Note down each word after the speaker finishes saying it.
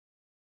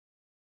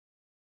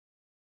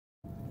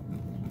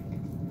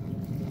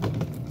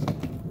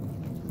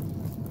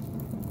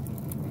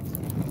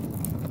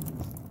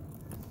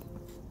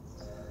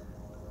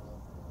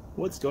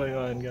What's going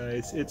on,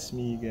 guys? It's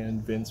me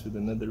again, Vince, with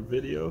another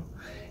video,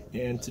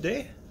 and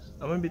today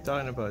I'm gonna be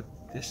talking about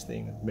this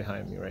thing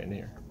behind me right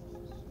here.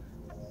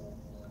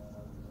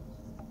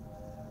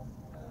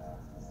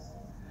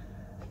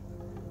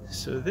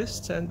 So this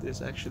tent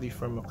is actually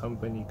from a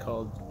company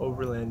called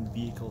Overland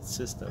Vehicle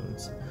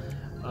Systems.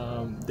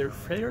 They're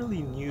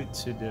fairly new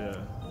to the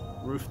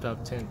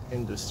rooftop tent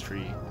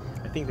industry.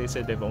 I think they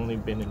said they've only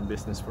been in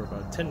business for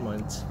about 10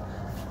 months.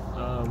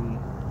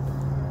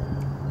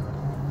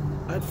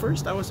 At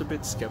first I was a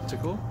bit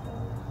skeptical.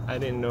 I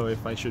didn't know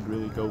if I should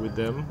really go with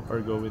them or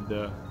go with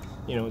the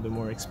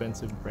more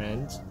expensive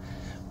brands.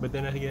 But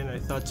then again, I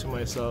thought to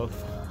myself,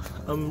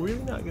 I'm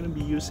really not going to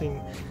be using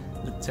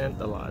the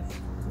tent a lot.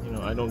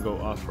 I don't go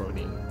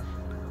off-roading.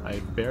 I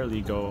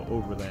barely go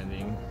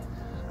overlanding.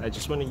 I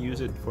just want to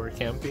use it for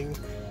camping,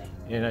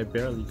 and I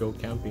barely go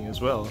camping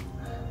as well.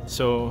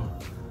 So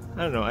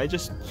I don't know, I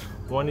just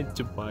wanted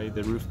to buy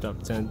the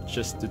rooftop tent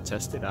just to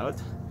test it out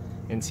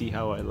and see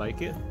how I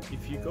like it.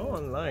 If you go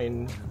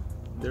online,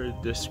 there are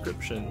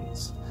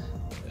descriptions.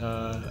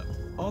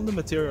 All the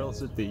materials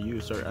that they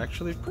use are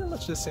actually pretty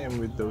much the same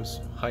with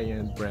those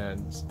high-end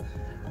brands.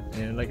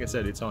 And like I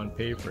said, it's on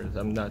papers.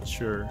 I'm not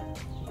sure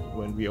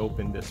when we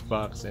open this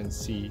box and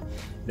see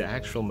the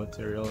actual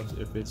materials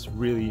if it's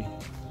really,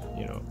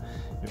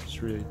 if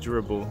it's really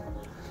durable.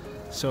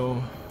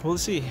 So we'll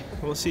see.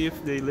 We'll see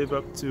if they live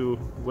up to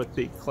what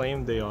they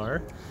claim they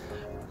are.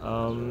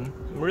 I'm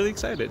really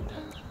excited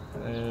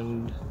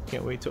and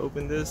can't wait to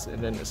open this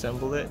and then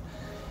assemble it.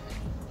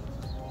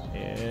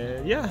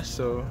 And yeah,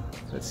 so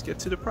let's get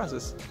to the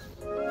process.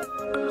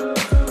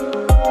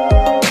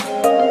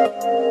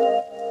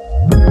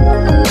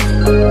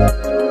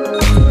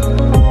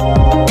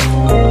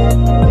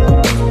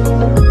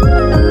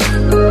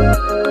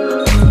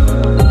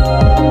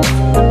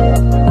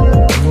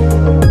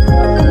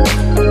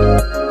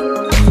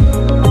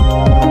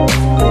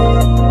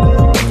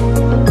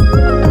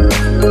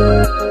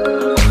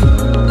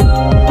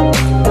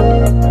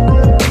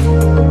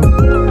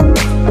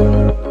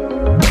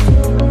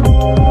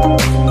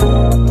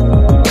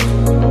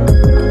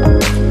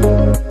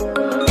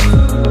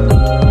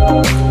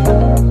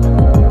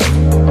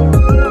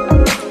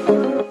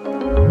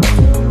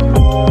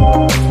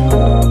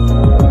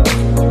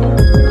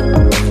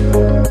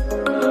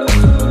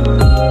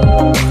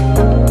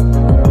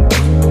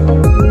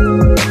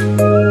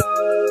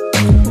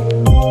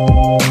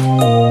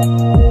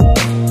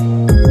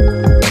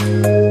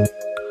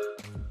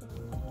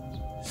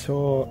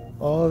 So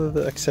all of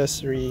the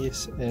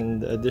accessories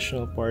and the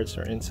additional parts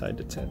are inside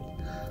the tent.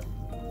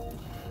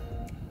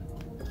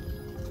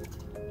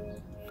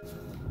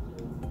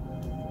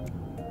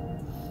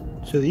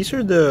 So these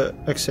are the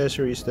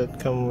accessories that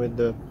come with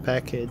the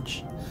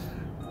package.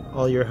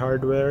 All your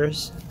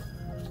hardwares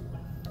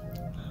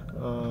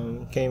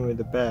came with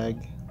the bag,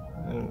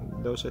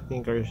 and those I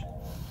think are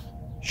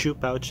shoe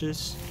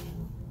pouches.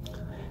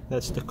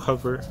 That's the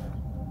cover.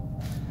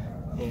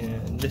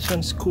 And this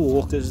one's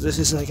cool because this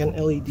is like an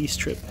LED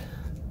strip.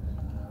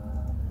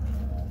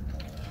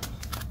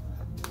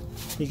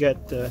 You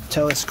got the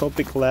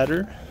telescopic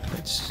ladder.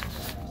 It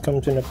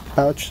comes in a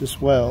pouch as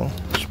well.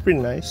 It's pretty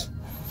nice.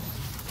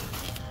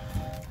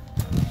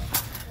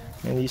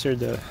 And these are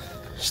the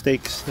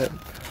stakes that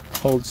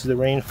holds the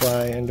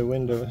rainfly and the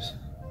windows.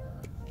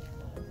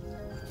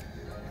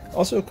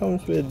 Also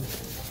comes with,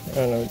 I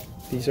don't know,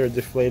 these are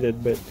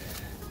deflated, but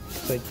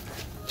it's like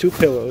 2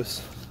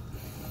 pillows.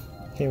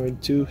 Came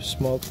with 2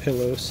 small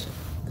pillows.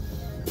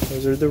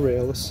 Those are the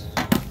rails.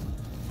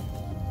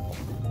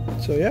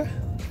 So yeah,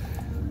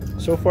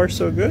 so far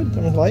so good.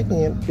 I'm liking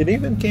it. It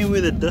even came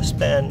with a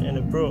dustpan and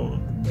a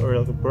broom, or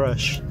like a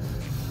brush.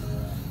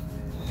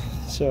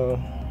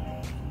 So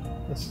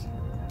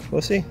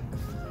we'll see.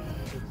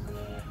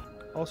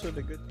 Also,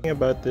 the good thing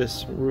about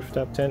this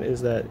rooftop tent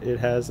is that it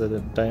has a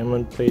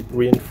diamond plate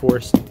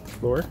reinforced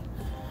floor,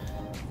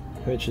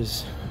 which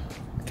is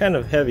kind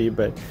of heavy,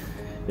 but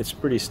it's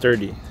pretty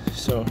sturdy,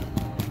 so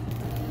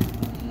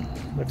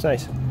looks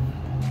nice.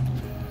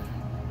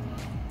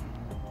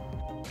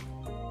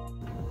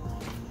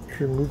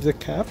 Remove the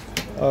cap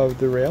of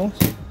the rails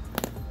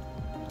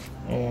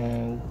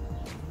and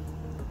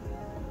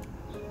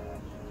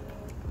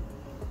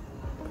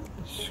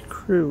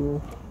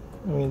screw,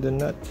 the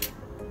nut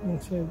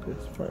inside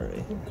this part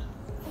right here.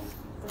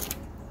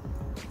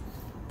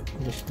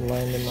 Just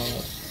line them all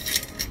up.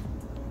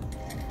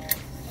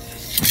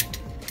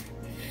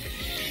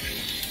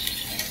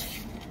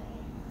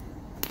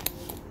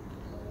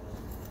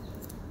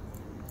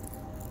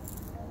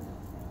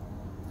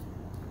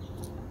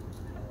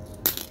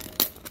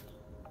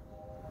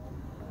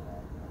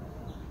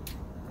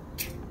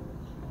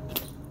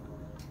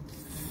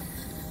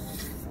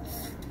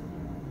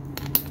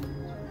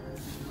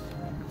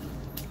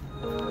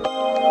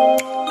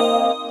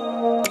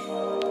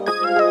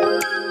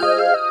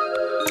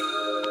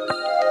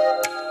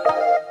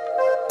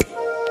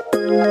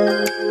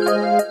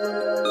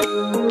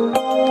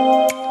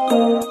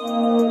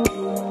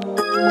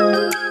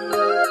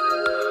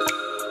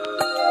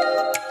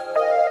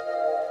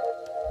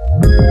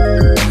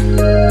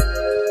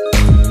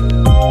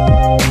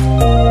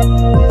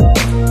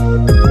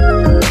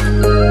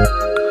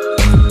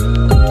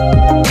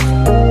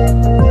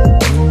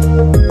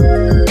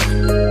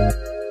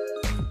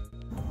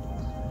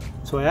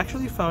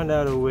 found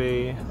out a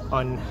way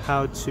on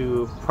how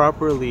to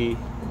properly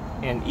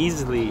and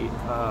easily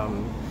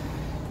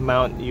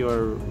mount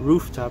your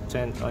rooftop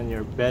tent on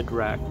your bed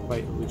rack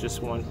with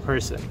just one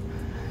person.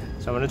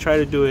 So I'm going to try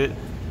to do it,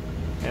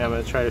 and I'm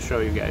going to try to show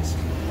you guys.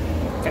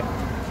 Okay.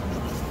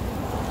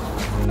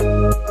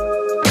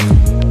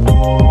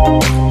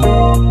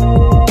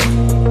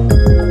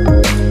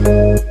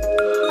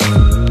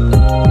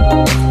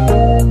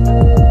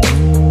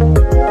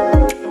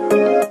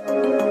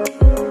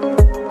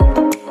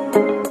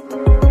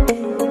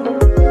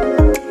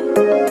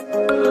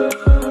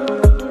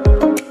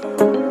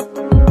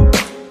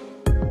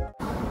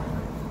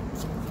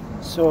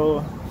 So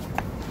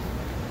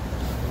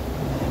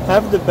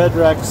have the bed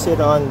rack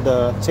sit on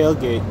the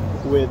tailgate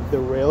with the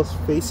rails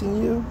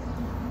facing you,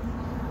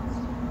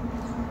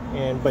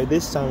 and by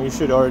this time you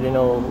should already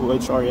know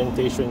which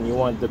orientation you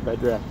want the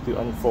bed rack to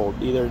unfold,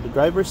 either the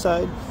driver's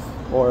side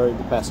or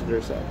the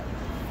passenger side.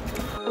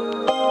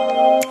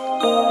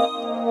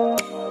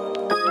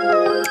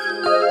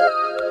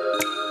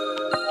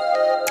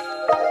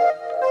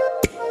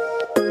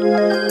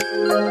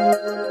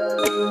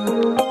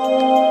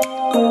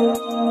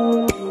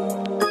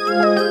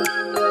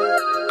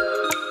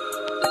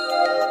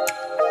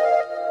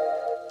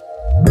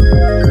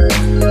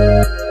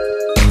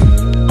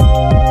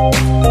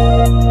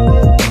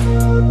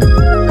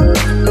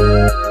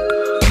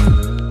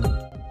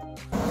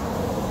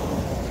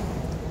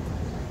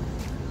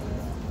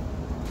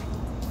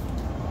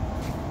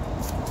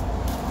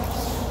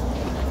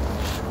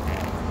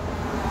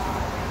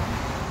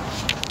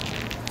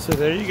 So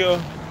there you go,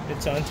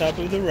 it's on top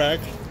of the rack.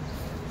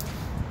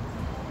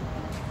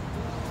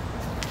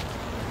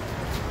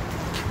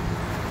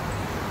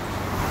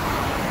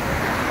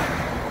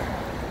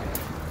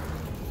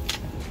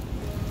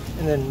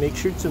 And then make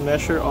sure to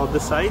measure all the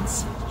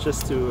sides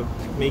just to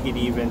make it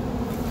even.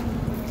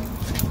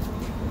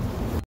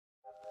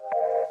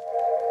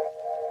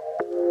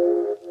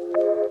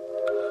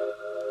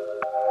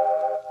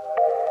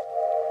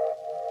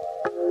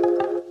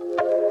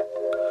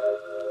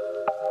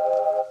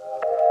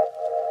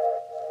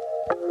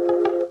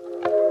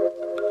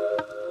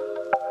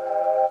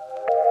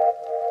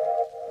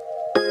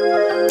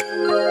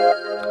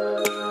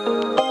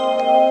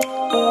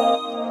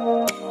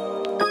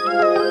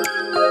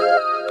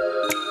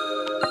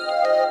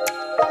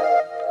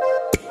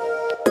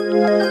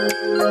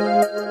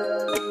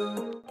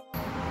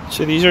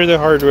 So these are the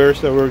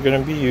hardwares that we're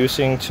going to be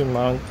using to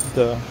mount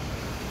the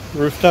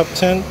rooftop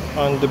tent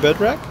on the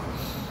bed rack.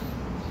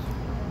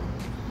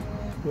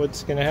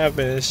 What's going to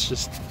happen is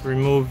just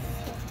remove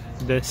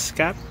this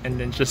cap and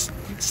then just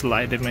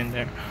slide them in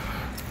there.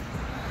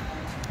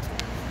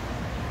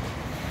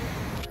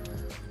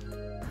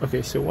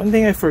 Okay, so one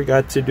thing I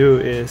forgot to do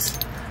is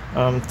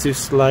to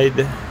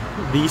slide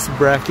these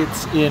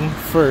brackets in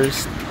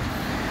first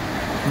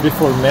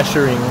before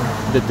measuring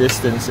the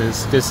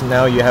distances, because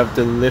now you have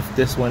to lift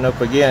this one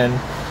up again,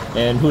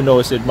 and who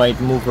knows, it might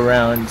move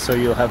around, so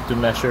you'll have to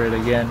measure it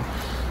again.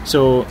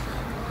 So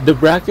the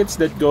brackets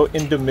that go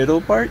in the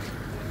middle part,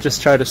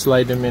 just try to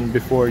slide them in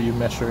before you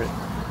measure it.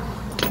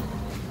 This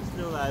is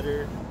the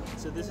ladder.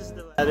 So this is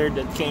the ladder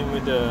that came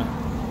with the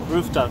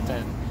rooftop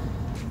tent.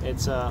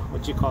 It's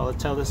what you call a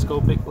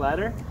telescopic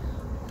ladder.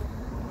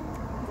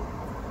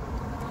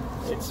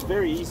 It's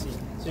very easy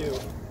to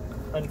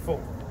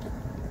unfold.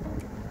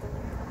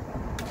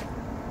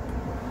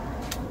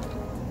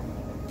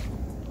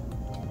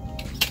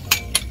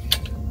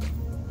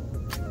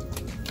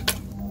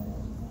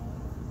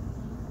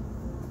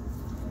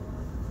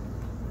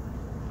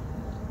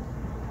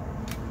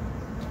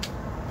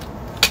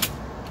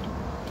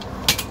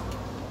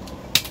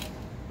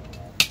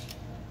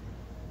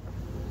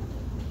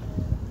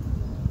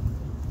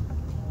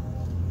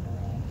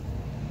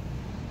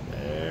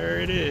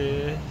 It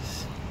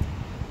is.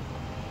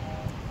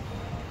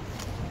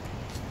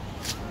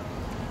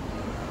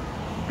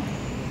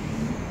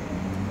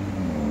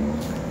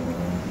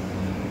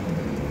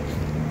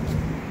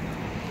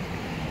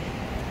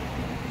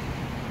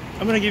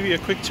 I'm gonna give you a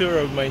quick tour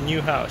of my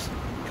new house.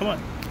 Come on.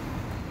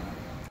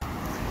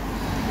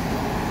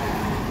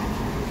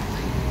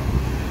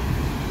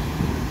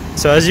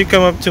 So as you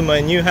come up to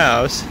my new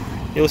house,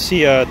 you'll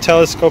see a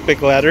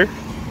telescopic ladder.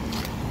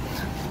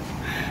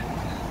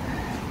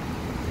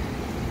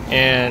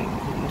 And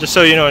just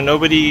so you know,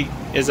 nobody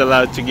is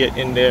allowed to get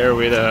in there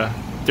with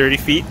dirty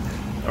feet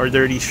or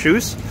dirty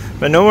shoes.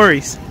 But no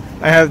worries,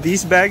 I have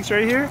these bags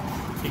right here.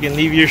 You can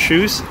leave your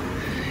shoes.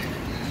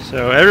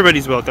 So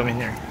everybody's welcome in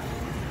here.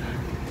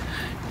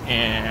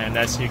 And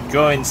as you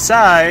go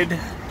inside,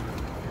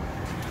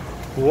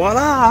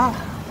 voila!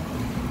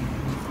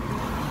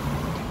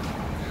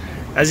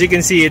 As you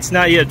can see, it's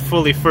not yet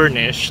fully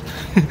furnished.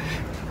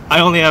 I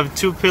only have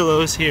 2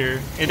 pillows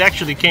here. It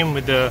actually came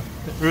with the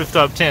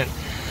rooftop tent.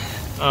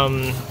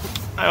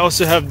 I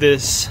also have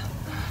this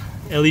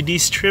LED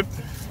strip,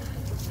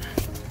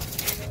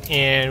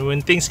 and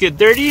when things get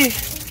dirty,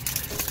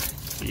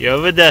 you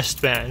have a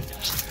dustpan.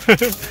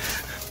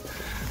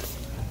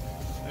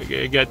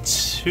 Okay, I got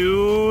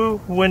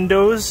 2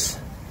 windows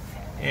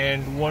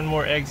and one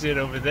more exit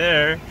over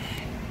there.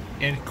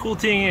 And cool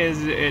thing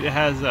is it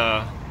has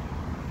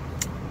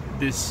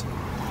this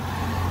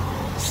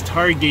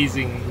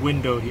stargazing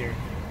window here.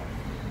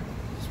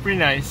 It's pretty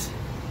nice.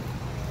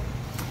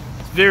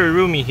 It's very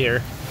roomy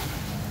here.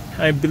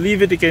 I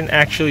believe it can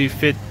actually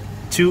fit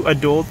 2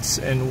 adults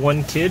and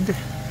 1 kid.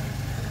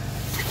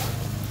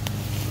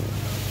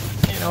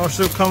 It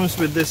also comes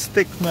with this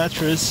thick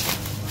mattress.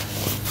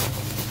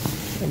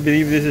 I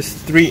believe this is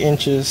 3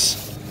 inches.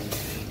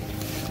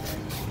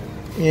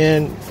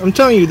 And I'm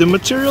telling you, the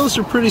materials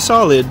are pretty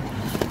solid.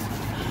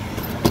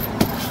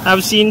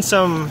 I've seen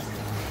some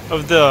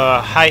of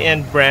the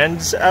high-end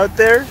brands out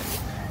there,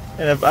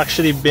 and I've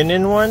actually been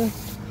in one.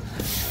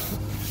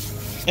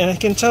 And I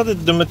can tell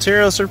that the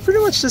materials are pretty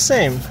much the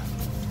same.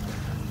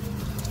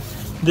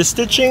 The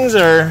stitchings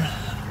are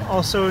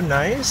also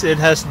nice. It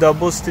has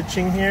double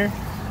stitching here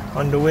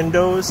on the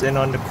windows and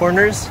on the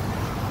corners.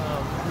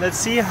 Let's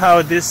see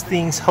how these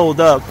things hold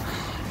up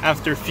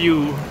after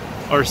few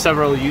or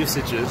several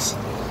usages.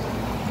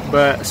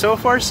 But so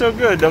far so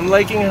good. I'm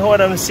liking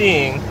what I'm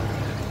seeing.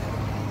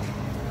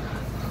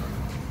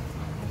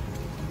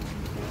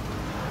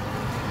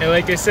 And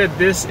like I said,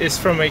 this is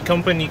from a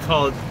company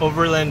called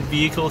Overland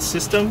Vehicle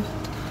Systems.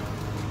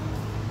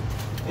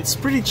 It's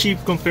pretty cheap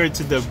compared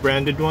to the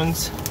branded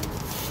ones.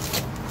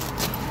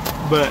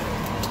 But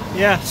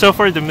yeah, so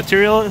far the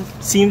material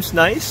seems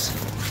nice.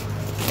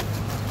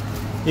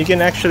 You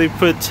can actually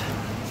put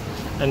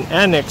an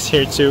annex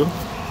here too.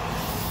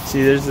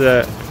 See, there's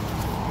a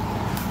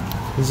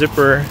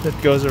zipper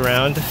that goes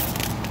around.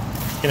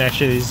 You can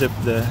actually zip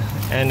the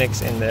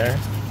annex in there.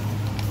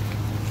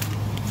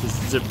 These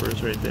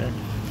zippers right there.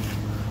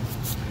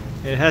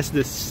 It has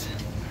this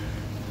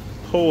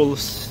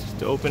holes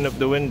to open up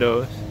the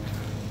windows.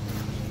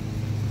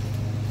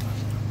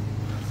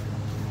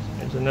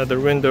 There's another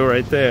window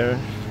right there.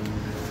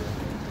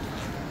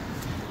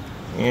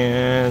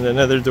 And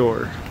another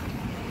door.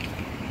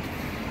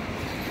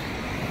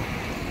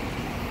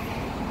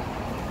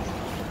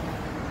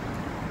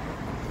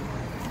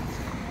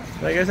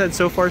 Like I said,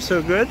 so far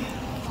so good.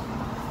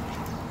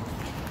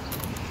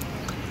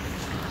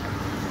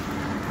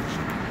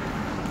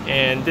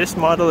 And this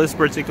model is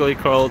particularly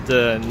called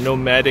the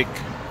Nomadic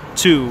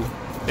 2.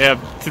 They have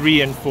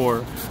 3 and 4,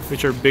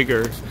 which are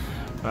bigger.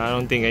 I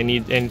don't think I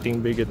need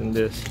anything bigger than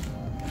this.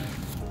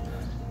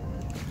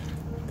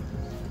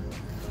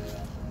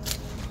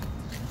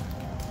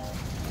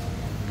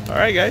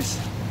 Alright guys,